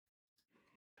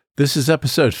This is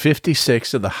episode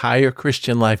 56 of the Higher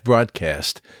Christian Life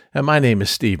broadcast, and my name is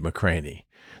Steve McCraney.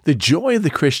 The joy of the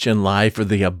Christian life, or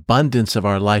the abundance of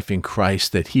our life in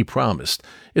Christ that He promised,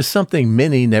 is something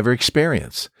many never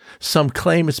experience. Some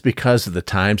claim it's because of the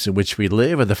times in which we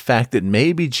live, or the fact that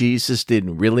maybe Jesus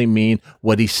didn't really mean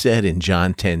what He said in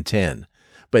John 10:10.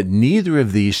 But neither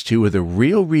of these two are the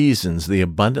real reasons the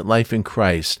abundant life in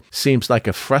Christ seems like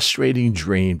a frustrating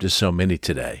dream to so many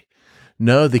today.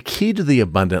 No, the key to the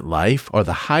abundant life, or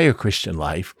the higher Christian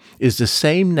life, is the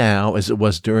same now as it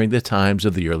was during the times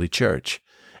of the early church,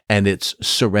 and it's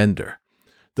surrender.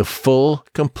 The full,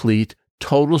 complete,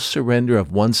 total surrender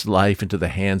of one's life into the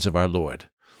hands of our Lord.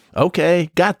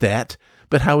 Okay, got that,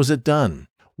 but how is it done?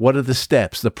 What are the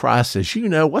steps, the process?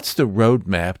 What's the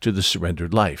roadmap to the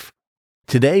surrendered life?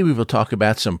 Today, we will talk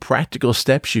about some practical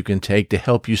steps you can take to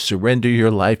help you surrender your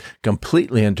life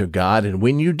completely unto God, and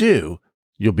when you do,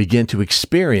 you'll begin to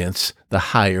experience the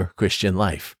higher Christian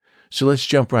life. So let's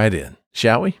jump right in,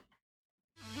 shall we?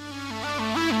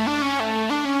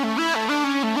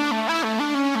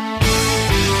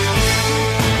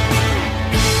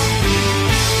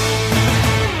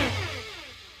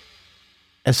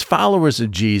 As followers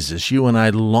of Jesus, you and I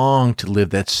long to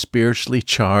live that spiritually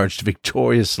charged,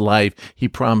 victorious life He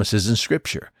promises in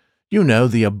Scripture.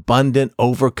 The abundant,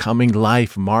 overcoming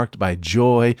life marked by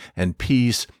joy and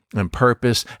peace and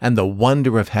purpose and the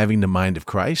wonder of having the mind of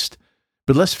Christ.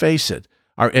 But let's face it,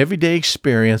 our everyday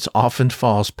experience often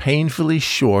falls painfully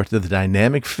short of the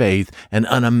dynamic faith and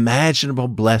unimaginable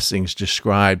blessings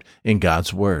described in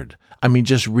God's Word.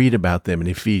 Just read about them in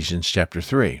Ephesians chapter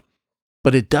 3.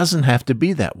 But it doesn't have to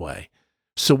be that way.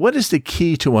 So what is the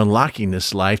key to unlocking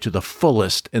this life to the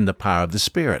fullest in the power of the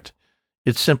Spirit?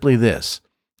 It's simply this: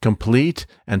 complete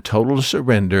and total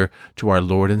surrender to our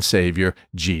Lord and Savior,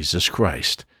 Jesus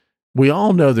Christ. We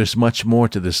all know there's much more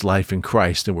to this life in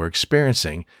Christ than we're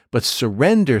experiencing, but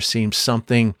surrender seems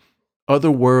something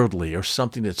otherworldly or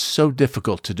something that's so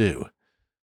difficult to do.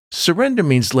 Surrender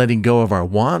means letting go of our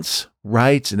wants,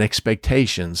 rights, and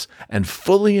expectations and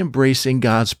fully embracing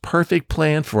God's perfect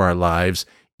plan for our lives,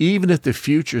 even if the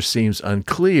future seems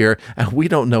unclear and we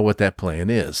don't know what that plan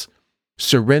is.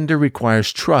 Surrender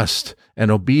requires trust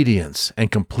and obedience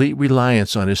and complete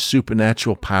reliance on His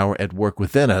supernatural power at work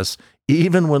within us,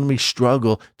 even when we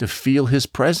struggle to feel His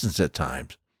presence at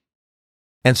times.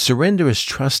 And surrender is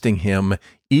trusting Him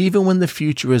even when the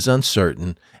future is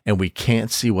uncertain and we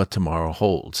can't see what tomorrow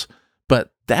holds.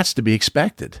 But that's to be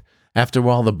expected. After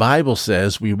all, the Bible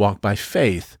says we walk by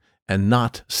faith and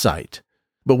not sight.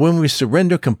 But when we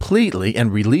surrender completely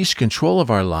and release control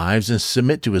of our lives and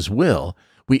submit to His will,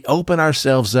 we open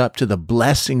ourselves up to the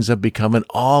blessings of becoming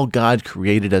all God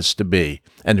created us to be,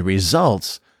 and the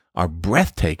results are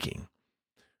breathtaking.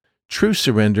 True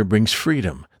surrender brings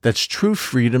freedom. That's true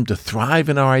freedom to thrive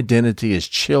in our identity as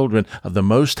children of the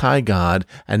Most High God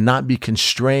and not be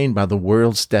constrained by the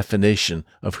world's definition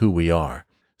of who we are.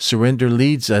 Surrender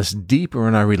leads us deeper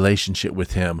in our relationship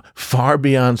with Him, far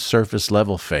beyond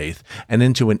surface-level faith, and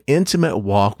into an intimate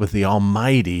walk with the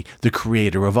Almighty, the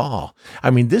Creator of all.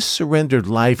 This surrendered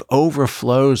life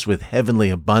overflows with heavenly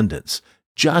abundance,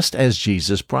 just as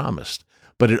Jesus promised.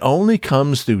 But it only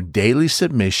comes through daily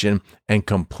submission and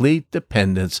complete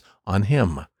dependence on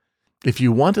Him. If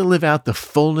you want to live out the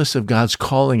fullness of God's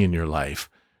calling in your life,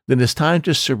 then it's time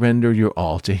to surrender your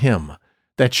all to Him.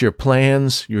 That's your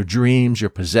plans, your dreams,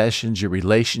 your possessions, your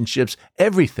relationships,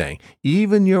 everything,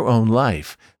 even your own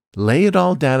life. Lay it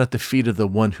all down at the feet of the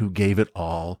one who gave it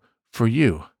all for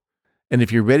you. And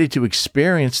if you're ready to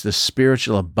experience the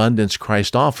spiritual abundance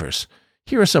Christ offers,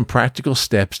 here are some practical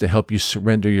steps to help you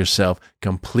surrender yourself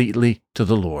completely to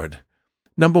the Lord.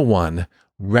 Number 1,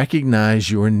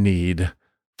 recognize your need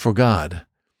for God.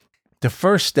 The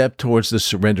first step towards the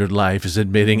surrendered life is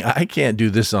admitting, I can't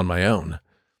do this on my own.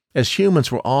 As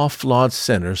humans, we're all flawed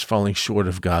sinners falling short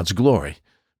of God's glory.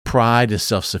 Pride and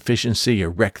self-sufficiency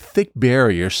erect thick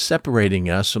barriers separating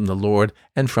us from the Lord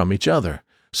and from each other.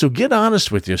 So get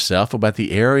honest with yourself about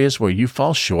the areas where you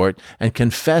fall short and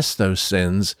confess those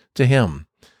sins to Him.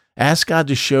 Ask God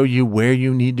to show you where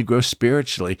you need to grow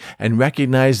spiritually and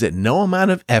recognize that no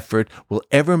amount of effort will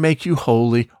ever make you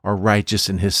holy or righteous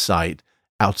in His sight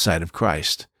outside of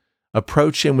Christ.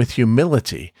 Approach Him with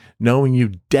humility, knowing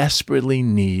you desperately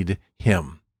need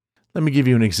Him. Let me give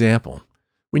you an example.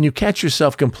 When you catch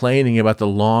yourself complaining about the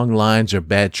long lines or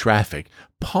bad traffic,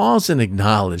 pause and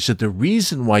acknowledge that the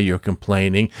reason why you're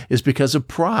complaining is because of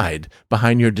pride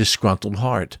behind your disgruntled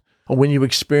heart. Or when you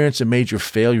experience a major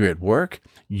failure at work,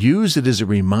 use it as a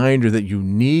reminder that you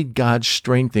need God's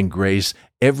strength and grace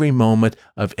every moment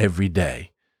of every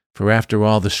day. For after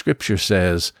all, the Scripture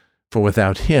says, for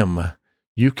without Him,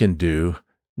 you can do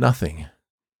nothing.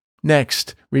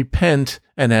 Next, repent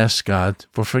and ask God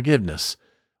for forgiveness.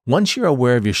 Once you're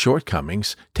aware of your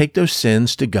shortcomings, take those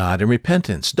sins to God in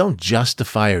repentance. Don't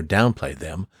justify or downplay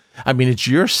them. It's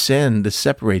your sin that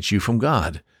separates you from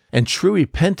God. And true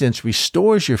repentance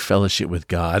restores your fellowship with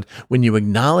God when you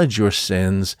acknowledge your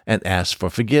sins and ask for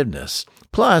forgiveness.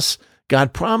 Plus,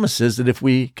 God promises that if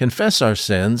we confess our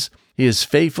sins, He is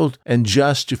faithful and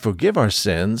just to forgive our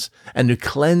sins and to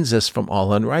cleanse us from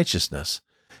all unrighteousness.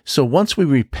 So once we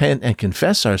repent and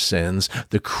confess our sins,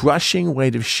 the crushing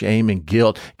weight of shame and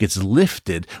guilt gets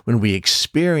lifted when we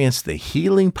experience the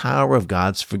healing power of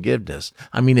God's forgiveness.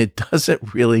 It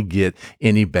doesn't really get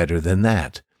any better than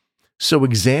that. So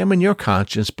examine your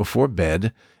conscience before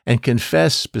bed and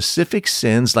confess specific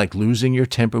sins like losing your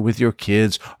temper with your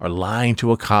kids or lying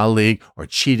to a colleague or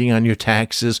cheating on your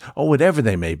taxes or whatever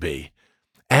they may be.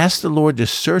 Ask the Lord to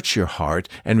search your heart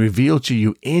and reveal to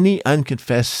you any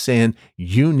unconfessed sin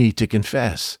you need to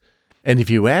confess. And if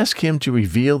you ask Him to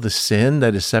reveal the sin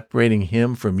that is separating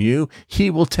Him from you, He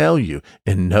will tell you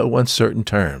in no uncertain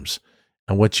terms.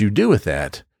 And what you do with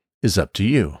that is up to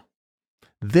you.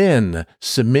 Then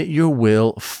submit your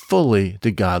will fully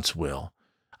to God's will.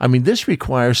 This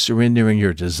requires surrendering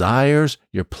your desires,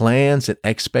 your plans, and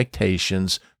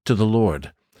expectations to the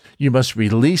Lord. You must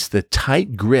release the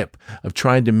tight grip of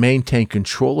trying to maintain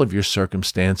control of your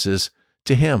circumstances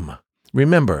to Him.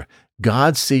 Remember,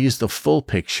 God sees the full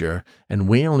picture, and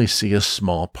we only see a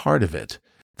small part of it.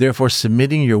 Therefore,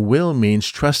 submitting your will means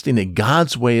trusting that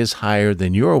God's way is higher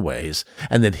than your ways,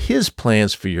 and that His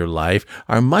plans for your life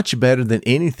are much better than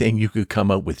anything you could come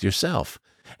up with yourself.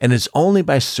 And it's only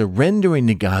by surrendering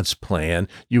to God's plan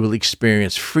you will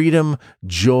experience freedom,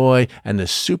 joy, and the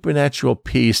supernatural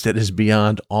peace that is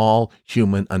beyond all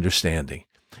human understanding.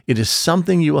 It is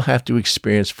something you will have to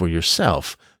experience for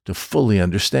yourself to fully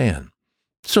understand.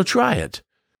 So try it.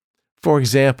 For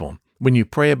example, when you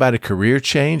pray about a career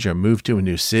change or move to a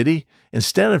new city,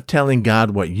 instead of telling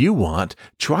God what you want,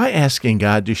 try asking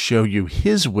God to show you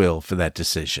His will for that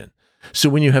decision. So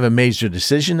when you have a major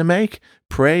decision to make,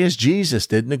 pray as Jesus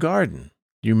did in the garden.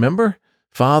 You remember?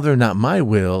 Father, not my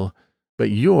will, but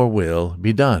your will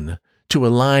be done, to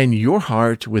align your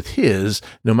heart with His,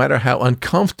 no matter how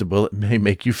uncomfortable it may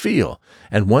make you feel.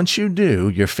 And once you do,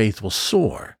 your faith will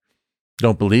soar.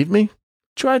 Don't believe me?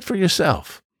 Try it for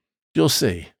yourself. You'll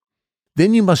see.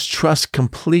 Then you must trust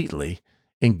completely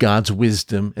in God's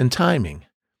wisdom and timing.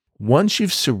 Once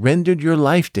you've surrendered your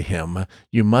life to Him,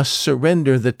 you must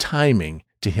surrender the timing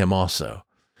to Him also.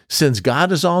 Since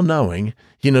God is all-knowing,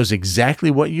 He knows exactly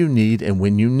what you need and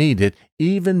when you need it,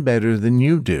 even better than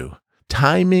you do.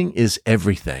 Timing is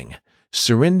everything.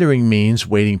 Surrendering means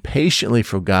waiting patiently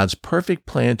for God's perfect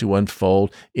plan to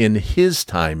unfold in His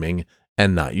timing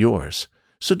and not yours.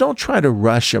 So don't try to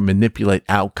rush or manipulate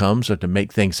outcomes or to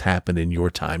make things happen in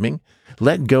your timing.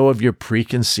 Let go of your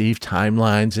preconceived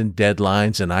timelines and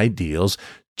deadlines and ideals.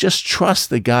 Just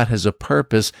trust that God has a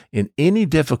purpose in any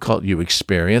difficulty you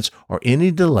experience or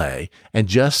any delay, and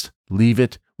just leave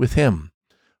it with Him.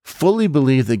 Fully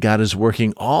believe that God is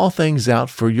working all things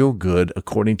out for your good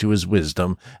according to His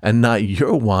wisdom and not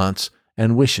your wants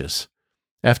and wishes.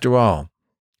 After all,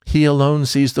 He alone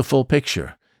sees the full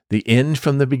picture, the end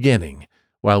from the beginning,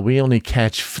 while we only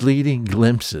catch fleeting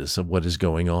glimpses of what is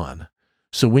going on.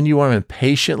 So when you are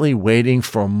impatiently waiting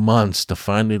for months to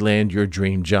finally land your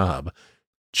dream job,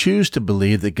 choose to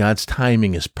believe that God's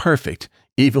timing is perfect,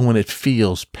 even when it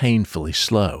feels painfully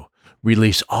slow.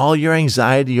 Release all your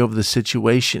anxiety over the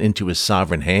situation into His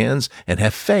sovereign hands and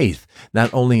have faith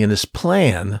not only in His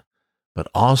plan, but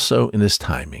also in His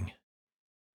timing.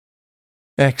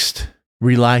 Next,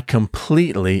 rely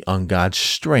completely on God's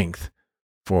strength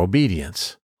for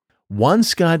obedience.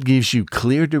 Once God gives you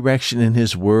clear direction in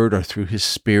His Word or through His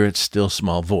Spirit's still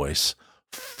small voice,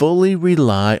 fully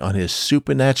rely on His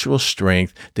supernatural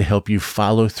strength to help you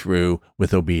follow through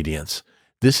with obedience.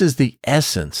 This is the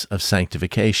essence of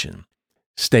sanctification.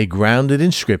 Stay grounded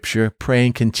in Scripture,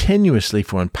 praying continuously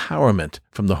for empowerment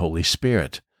from the Holy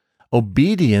Spirit.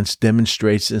 Obedience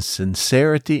demonstrates the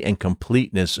sincerity and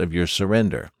completeness of your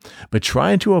surrender. But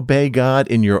trying to obey God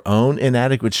in your own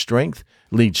inadequate strength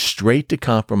leads straight to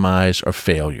compromise or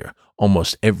failure,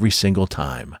 almost every single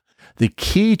time. The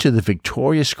key to the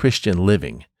victorious Christian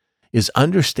living is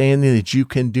understanding that you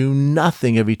can do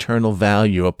nothing of eternal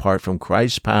value apart from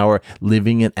Christ's power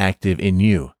living and active in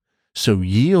you. So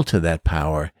yield to that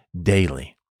power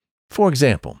daily. For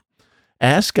example,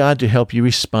 ask God to help you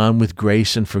respond with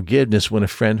grace and forgiveness when a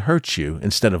friend hurts you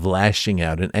instead of lashing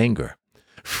out in anger.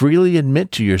 Freely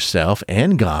admit to yourself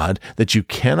and God that you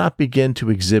cannot begin to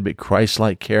exhibit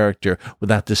Christ-like character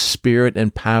without the Spirit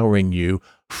empowering you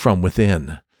from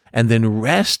within. And then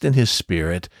rest in His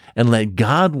Spirit and let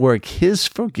God work His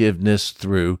forgiveness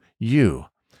through you.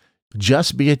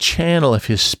 Just be a channel of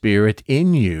His Spirit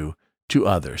in you to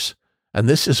others. And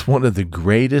this is one of the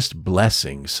greatest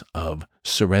blessings of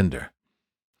surrender.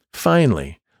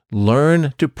 Finally,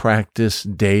 learn to practice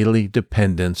daily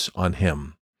dependence on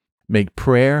Him. Make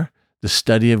prayer, the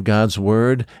study of God's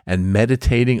Word, and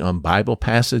meditating on Bible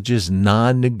passages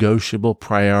non-negotiable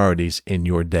priorities in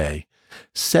your day.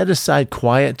 Set aside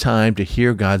quiet time to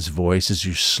hear God's voice as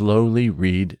you slowly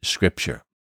read Scripture.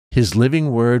 His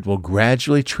living Word will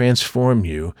gradually transform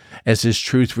you as His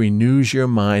truth renews your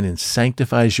mind and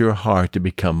sanctifies your heart to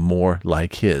become more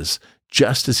like His,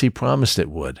 just as He promised it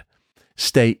would.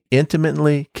 Stay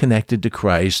intimately connected to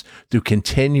Christ through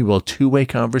continual two-way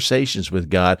conversations with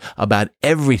God about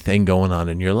everything going on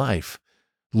in your life.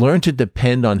 Learn to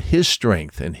depend on His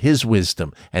strength and His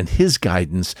wisdom and His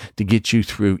guidance to get you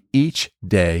through each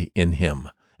day in Him.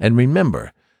 And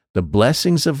remember, the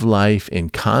blessings of life in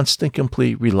constant,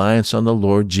 complete reliance on the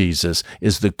Lord Jesus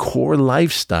is the core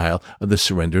lifestyle of the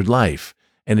surrendered life,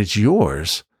 and it's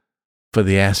yours for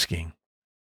the asking.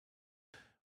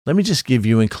 Let me just give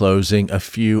you in closing a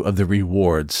few of the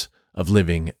rewards of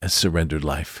living a surrendered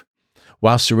life.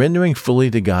 While surrendering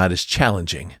fully to God is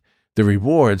challenging, the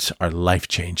rewards are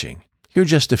life-changing. Here are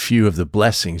just a few of the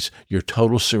blessings your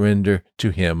total surrender to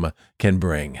Him can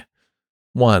bring.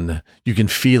 1, you can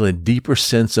feel a deeper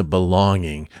sense of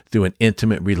belonging through an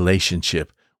intimate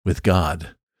relationship with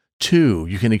God. 2,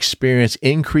 you can experience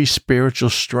increased spiritual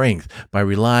strength by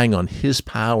relying on His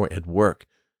power at work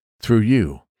through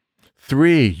you.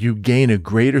 3, you gain a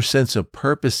greater sense of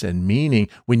purpose and meaning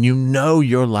when you know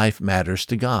your life matters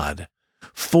to God.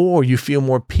 4, you feel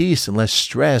more peace and less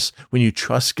stress when you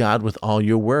trust God with all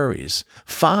your worries.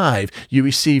 5, you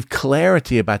receive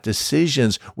clarity about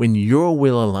decisions when your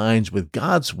will aligns with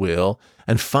God's will.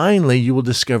 And finally, you will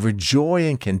discover joy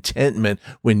and contentment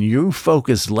when you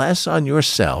focus less on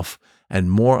yourself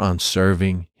and more on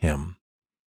serving Him.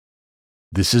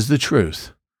 This is the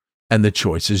truth, and the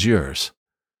choice is yours.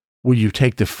 Will you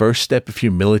take the first step of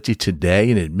humility today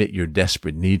and admit your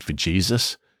desperate need for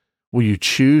Jesus? Will you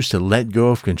choose to let go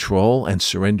of control and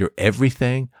surrender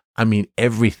everything? I mean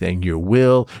everything, your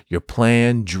will, your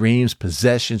plan, dreams,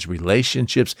 possessions,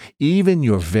 relationships, even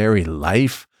your very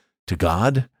life to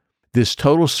God? This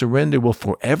total surrender will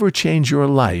forever change your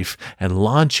life and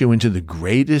launch you into the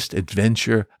greatest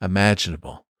adventure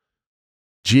imaginable.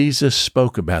 Jesus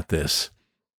spoke about this,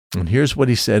 and here's what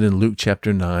He said in Luke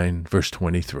chapter 9, verse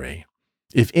 23.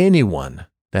 If anyone,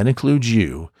 that includes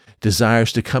you,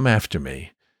 desires to come after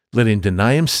me, let him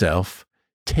deny himself,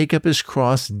 take up his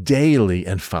cross daily,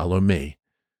 and follow me.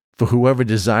 For whoever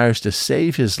desires to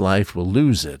save his life will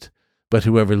lose it, but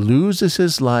whoever loses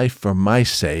his life for my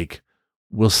sake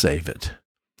will save it.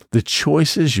 The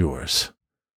choice is yours.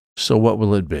 So what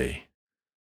will it be?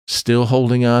 Still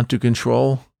holding on to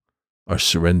control or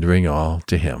surrendering all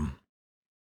to Him?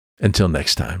 Until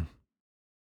next time.